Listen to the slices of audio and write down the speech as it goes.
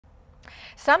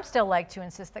Some still like to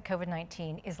insist that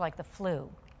COVID-19 is like the flu.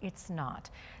 It's not.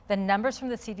 The numbers from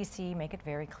the CDC make it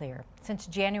very clear. Since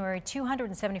January,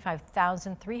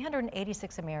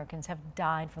 275,386 Americans have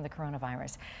died from the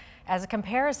coronavirus. As a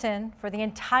comparison, for the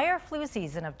entire flu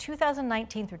season of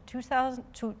 2019 through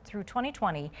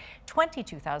 2020,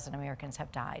 22,000 Americans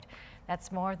have died.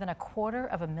 That's more than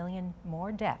 250,000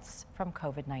 more deaths from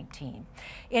COVID-19.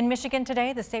 In Michigan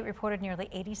today, the state reported nearly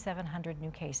 8,700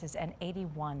 new cases and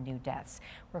 81 new deaths.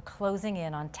 We're closing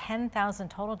in on 10,000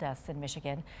 total deaths in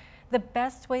Michigan. The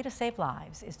best way to save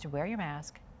lives is to wear your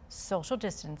mask, social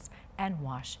distance, and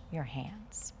wash your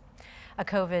hands. A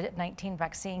COVID-19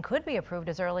 vaccine could be approved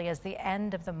as early as the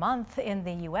end of the month in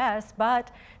the U.S.,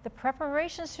 but the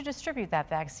preparations to distribute that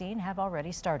vaccine have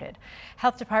already started.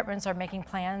 Health departments are making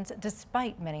plans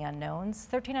despite many unknowns.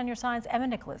 13 on your side's Emma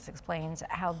Nicholas explains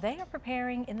how they are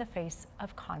preparing in the face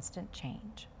of constant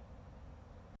change.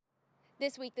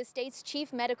 This week, the state's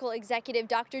chief medical executive,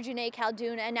 Dr. Joneigh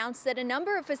Khaldun, announced that a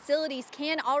number of facilities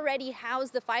can already house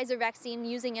the Pfizer vaccine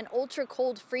using an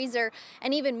ultra-cold freezer,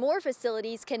 and even more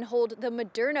facilities can hold the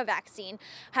Moderna vaccine.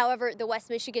 However, the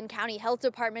West Michigan County Health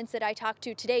Departments that I talked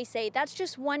to today say that's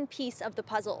just one piece of the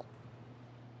puzzle.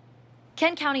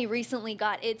 Kent County recently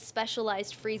got its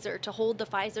specialized freezer to hold the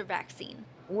Pfizer vaccine.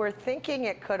 We're thinking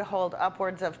it could hold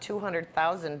upwards of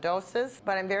 200,000 doses,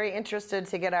 but I'm very interested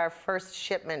to get our first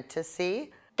shipment to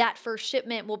see. That first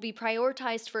shipment will be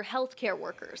prioritized for healthcare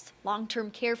workers.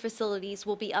 Long-term care facilities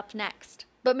will be up next.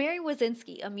 But Mary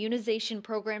Wazinski, immunization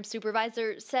program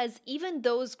supervisor, says even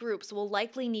those groups will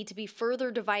likely need to be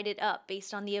further divided up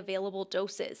based on the available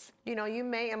doses. You know, you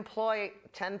may employ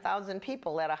 10,000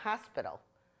 people at a hospital.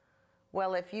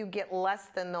 Well, if you get less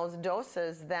than those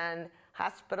doses, then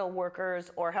hospital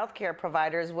workers or healthcare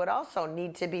providers would also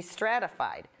need to be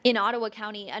stratified. In Ottawa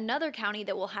County, another county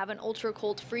that will have an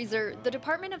ultra-cold freezer, the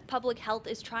Department of Public Health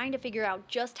is trying to figure out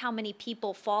just how many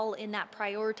people fall in that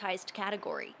prioritized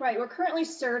category. Right, we're currently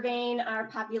surveying our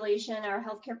population, our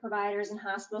healthcare providers and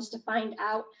hospitals to find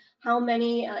out how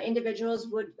many individuals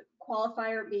would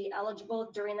qualify or be eligible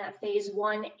during that phase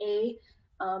 1A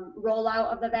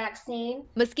rollout of the vaccine.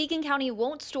 Muskegon County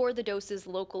won't store the doses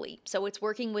locally, so it's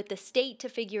working with the state to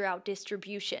figure out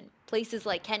distribution. Places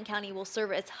like Kent County will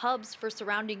serve as hubs for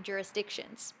surrounding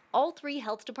jurisdictions. All three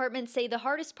health departments say the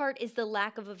hardest part is the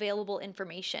lack of available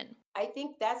information. I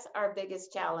think that's our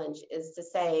biggest challenge, is to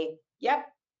say,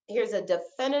 yep, here's a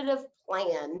definitive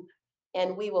plan,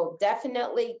 and we will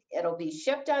definitely, it'll be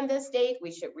shipped on this date,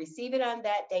 we should receive it on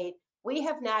that date. We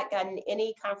have not gotten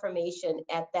any confirmation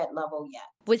at that level yet.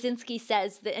 Wazinski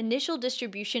says the initial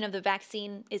distribution of the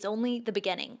vaccine is only the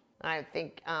beginning. I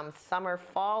think summer,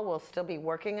 fall, we'll still be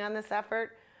working on this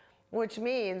effort, which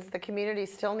means the community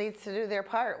still needs to do their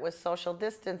part with social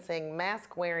distancing,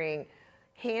 mask wearing,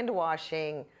 hand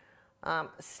washing,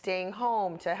 staying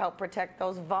home to help protect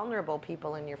those vulnerable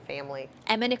people in your family.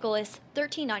 Emma Nicholas,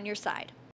 13 on your side.